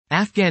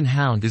Afghan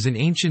Hound is an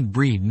ancient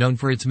breed known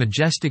for its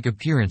majestic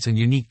appearance and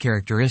unique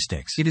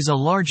characteristics. It is a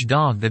large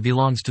dog that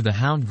belongs to the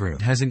hound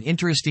group. It has an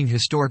interesting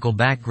historical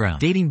background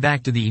dating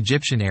back to the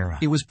Egyptian era.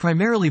 It was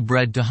primarily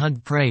bred to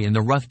hunt prey in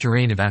the rough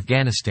terrain of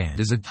Afghanistan. It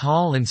is a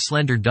tall and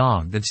slender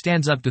dog that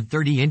stands up to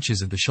 30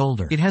 inches at the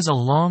shoulder. It has a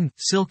long,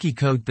 silky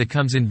coat that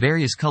comes in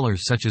various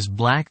colors such as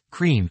black,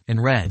 cream,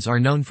 and reds. Are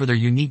known for their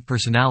unique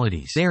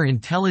personalities. They are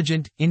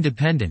intelligent,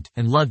 independent,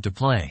 and love to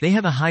play. They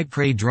have a high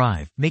prey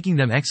drive, making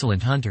them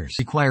excellent hunters.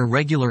 Require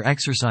regular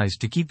exercise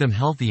to keep them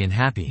healthy and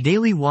happy.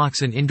 Daily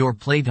walks and indoor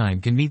playtime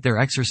can meet their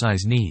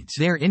exercise needs.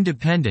 They are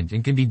independent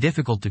and can be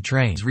difficult to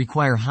train.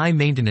 Require high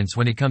maintenance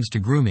when it comes to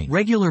grooming.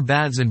 Regular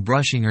baths and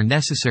brushing are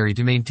necessary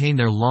to maintain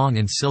their long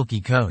and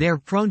silky coat. They are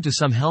prone to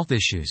some health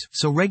issues,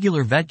 so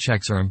regular vet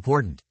checks are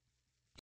important.